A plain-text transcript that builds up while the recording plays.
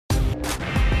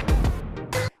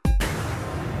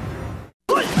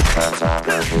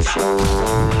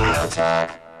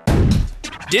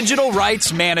Digital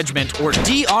Rights Management, or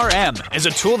DRM, is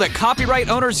a tool that copyright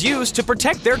owners use to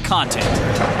protect their content.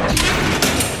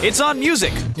 It's on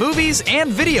music, movies,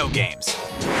 and video games.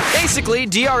 Basically,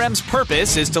 DRM's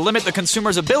purpose is to limit the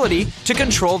consumer's ability to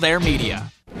control their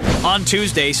media. On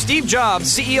Tuesday, Steve Jobs,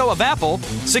 CEO of Apple,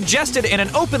 suggested in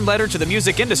an open letter to the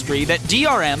music industry that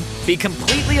DRM be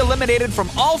completely eliminated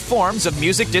from all forms of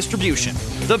music distribution.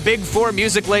 The big four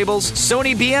music labels,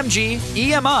 Sony BMG,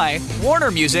 EMI,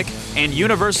 Warner Music, and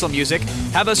Universal Music,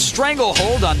 have a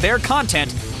stranglehold on their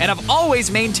content and have always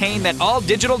maintained that all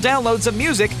digital downloads of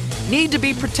music need to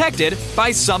be protected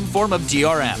by some form of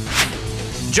DRM.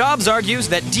 Jobs argues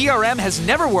that DRM has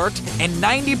never worked, and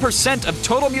 90% of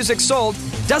total music sold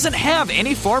doesn't have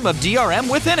any form of DRM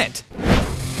within it.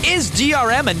 Is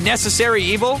DRM a necessary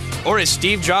evil, or is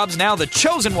Steve Jobs now the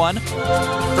chosen one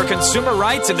for consumer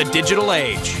rights in the digital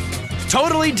age?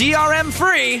 Totally DRM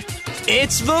free,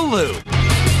 it's The Loop.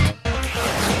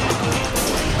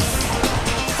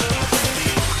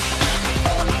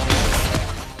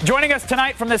 Joining us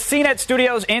tonight from the CNET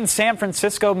studios in San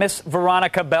Francisco, Miss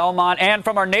Veronica Belmont, and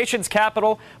from our nation's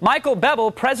capital, Michael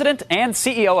Bevel, President and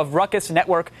CEO of Ruckus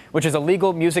Network, which is a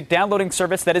legal music downloading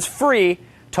service that is free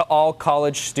to all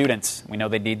college students. We know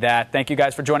they need that. Thank you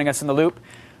guys for joining us in The Loop.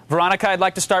 Veronica, I'd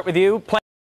like to start with you. Playing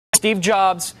Steve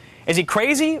Jobs, is he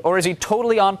crazy or is he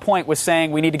totally on point with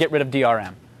saying we need to get rid of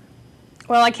DRM?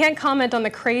 Well, I can't comment on the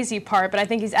crazy part, but I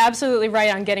think he's absolutely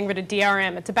right on getting rid of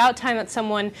DRM. It's about time that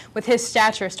someone with his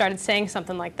stature started saying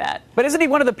something like that. But isn't he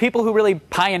one of the people who really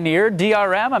pioneered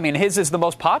DRM? I mean, his is the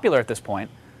most popular at this point.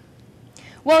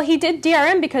 Well, he did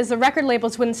DRM because the record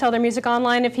labels wouldn't sell their music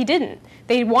online if he didn't.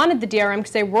 They wanted the DRM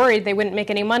because they worried they wouldn't make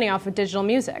any money off of digital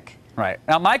music. Right.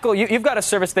 Now, Michael, you've got a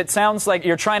service that sounds like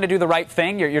you're trying to do the right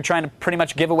thing. You're trying to pretty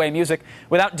much give away music.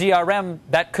 Without DRM,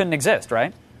 that couldn't exist,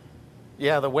 right?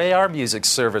 Yeah, the way our music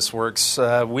service works,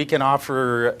 we can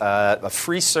offer a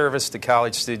free service to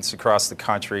college students across the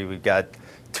country. We've got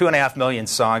 2.5 million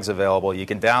songs available. You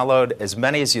can download as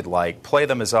many as you'd like, play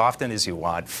them as often as you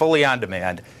want, fully on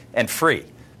demand, and free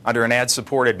under an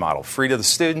ad-supported model. Free to the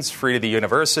students, free to the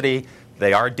university.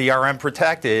 They are DRM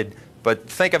protected, but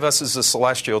think of us as a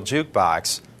celestial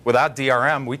jukebox. Without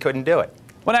DRM, we couldn't do it.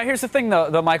 Well, now, here's the thing,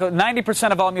 though, Michael.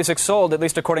 90% of all music sold, at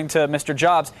least according to Mr.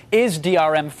 Jobs, is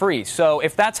DRM-free. So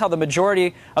if that's how the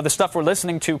majority of the stuff we're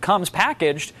listening to comes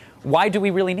packaged, why do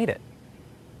we really need it?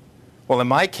 Well, in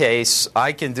my case,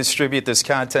 I can distribute this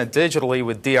content digitally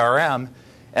with DRM,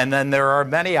 and then there are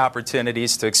many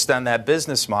opportunities to extend that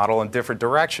business model in different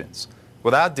directions.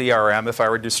 Without DRM, if I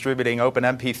were distributing open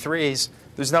MP3s,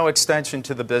 there's no extension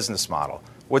to the business model.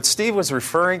 What Steve was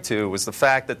referring to was the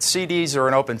fact that CDs are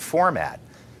an open format.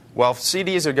 Well,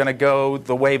 CDs are going to go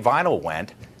the way vinyl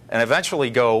went and eventually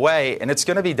go away, and it's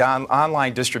going to be done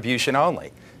online distribution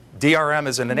only. DRM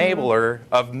is an enabler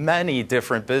of many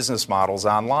different business models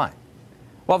online.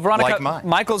 Well, Veronica, like mine.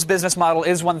 Michael's business model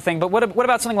is one thing, but what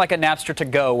about something like a Napster to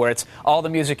go, where it's all the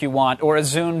music you want, or a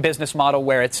Zune business model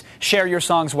where it's share your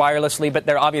songs wirelessly, but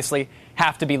there obviously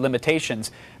have to be limitations.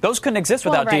 Those couldn't exist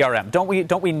without DRM.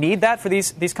 Don't we need that for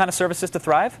these kind of services to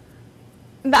thrive?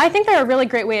 I think they're a really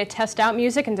great way to test out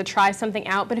music and to try something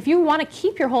out, but if you want to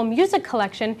keep your whole music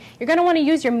collection, you're going to want to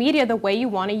use your media the way you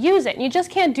want to use it, and you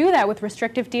just can't do that with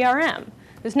restrictive DRM.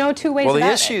 There's no two ways about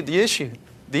it.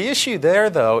 The issue there,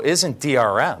 though, isn't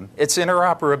DRM. It's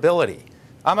interoperability.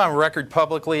 I'm on record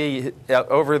publicly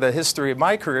over the history of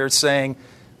my career saying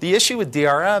the issue with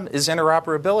DRM is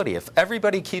interoperability. If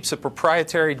everybody keeps a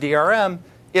proprietary DRM,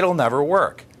 it'll never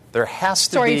work. There has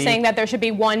to be... So are you saying that there should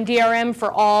be one DRM for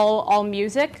all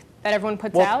music that everyone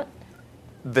puts out?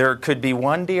 There could be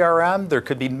one DRM. There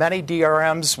could be many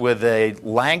DRMs with a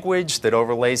language that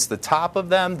overlays the top of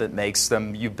them that makes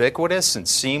them ubiquitous and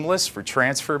seamless for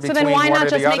transfer between one or the other. So then why not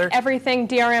just make everything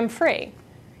DRM free?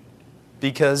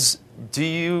 Because do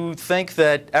you think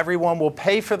that everyone will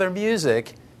pay for their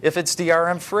music if it's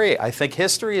DRM free? I think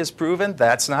history has proven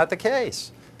that's not the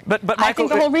case. But Michael, I think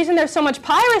the whole reason there's so much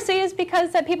piracy is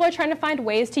because that people are trying to find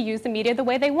ways to use the media the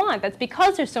way they want. That's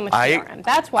because there's so much DRM.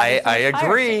 That's why there's so much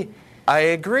piracy. I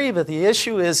agree, but the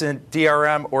issue isn't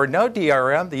DRM or no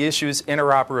DRM. The issue is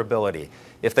interoperability.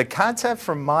 If the content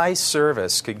from my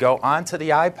service could go onto the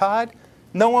iPod,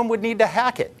 no one would need to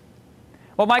hack it.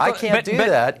 Well, Michael, I can't do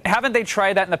that. Haven't they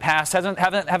tried that in the past?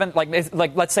 Haven't like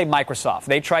let's say Microsoft?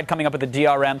 They tried coming up with a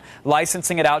DRM,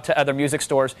 licensing it out to other music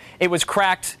stores. It was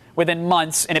cracked within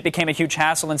months, and it became a huge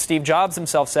hassle. And Steve Jobs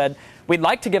himself said, "We'd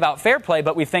like to give out fair play,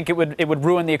 but we think it would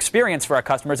ruin the experience for our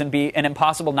customers and be an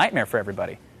impossible nightmare for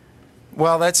everybody."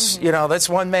 Well, that's, that's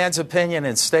one man's opinion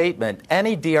and statement.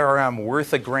 Any DRM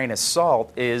worth a grain of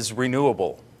salt is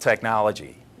renewable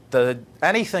technology.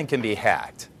 Anything can be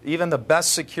hacked. Even the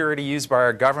best security used by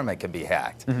our government can be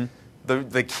hacked.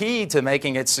 The key to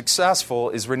making it successful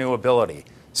is renewability.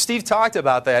 Steve talked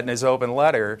about that in his open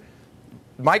letter.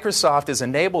 Microsoft has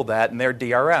enabled that in their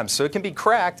DRM, so it can be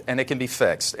cracked and it can be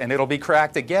fixed, and it'll be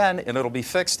cracked again and it'll be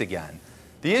fixed again.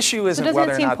 The issue isn't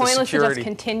whether or not the security... So doesn't it seem pointless to just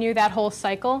continue that whole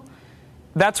cycle?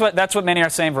 That's what many are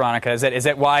saying, Veronica, is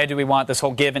that why do we want this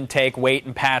whole give and take, wait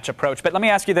and patch approach? But let me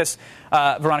ask you this,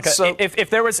 Veronica. So, if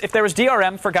there was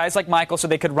DRM for guys like Michael so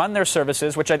they could run their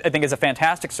services, which I think is a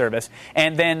fantastic service,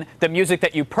 and then the music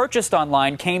that you purchased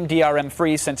online came DRM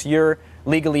free since you're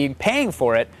legally paying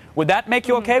for it, would that make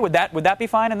you okay? Would that be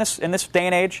fine in this day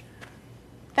and age?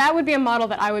 That would be a model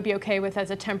that I would be okay with as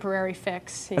a temporary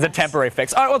fix. Yes. As a temporary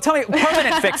fix. All right, well, tell me,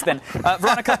 permanent fix then.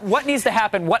 Veronica, what needs to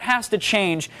happen? What has to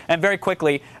change? And very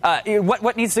quickly,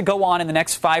 what needs to go on in the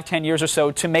next 5, 10 years or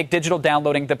so to make digital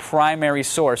downloading the primary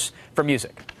source for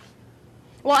music?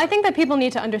 Well, I think that people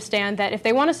need to understand that if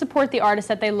they want to support the artists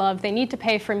that they love, they need to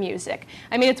pay for music.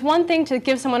 I mean, it's one thing to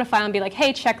give someone a file and be like,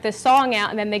 hey, check this song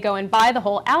out, and then they go and buy the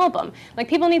whole album. Like,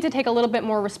 people need to take a little bit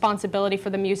more responsibility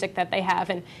for the music that they have,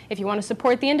 and if you want to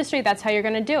support the industry, that's how you're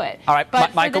going to do it. All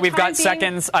right, Michael, we've got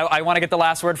seconds. I want to get the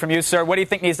last word from you, sir. What do you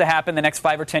think needs to happen the next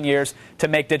 5 or 10 years to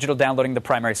make digital downloading the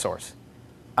primary source?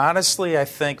 Honestly, I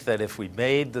think that if we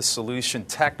made the solution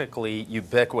technically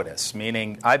ubiquitous,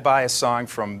 meaning I buy a song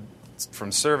from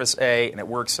Service A and it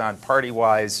works on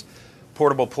PartyWise,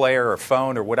 portable player or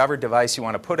phone or whatever device you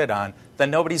want to put it on,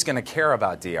 then nobody's going to care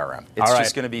about DRM. It's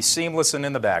just going to be seamless and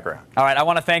in the background. All right, I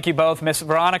want to thank you both, Miss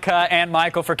Veronica and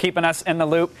Michael, for keeping us in the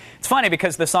loop. It's funny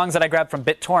because the songs that I grabbed from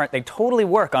BitTorrent, they totally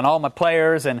work on all my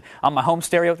players and on my home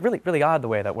stereo. It's really, really odd the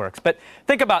way that works. But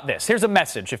think about this. Here's a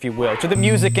message, if you will, to the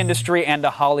music industry and to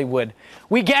Hollywood.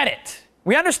 We get it.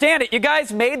 We understand it. You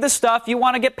guys made the stuff. You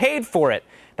want to get paid for it.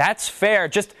 That's fair.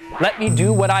 Just let me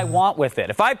do what I want with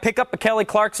it. If I pick up a Kelly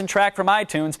Clarkson track from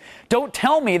iTunes, don't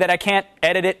tell me that I can't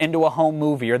edit it into a home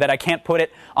movie or that I can't put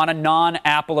it on a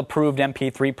non-Apple approved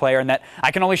MP3 player and that I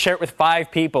can only share it with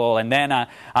 5 people and then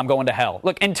I'm going to hell.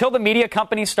 Look, until the media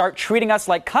companies start treating us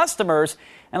like customers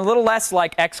and a little less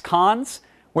like ex-cons,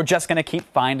 we're just going to keep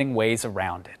finding ways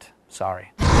around it.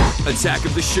 Sorry. Attack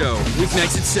of the Show,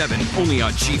 weeknights at 7, only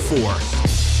on G4.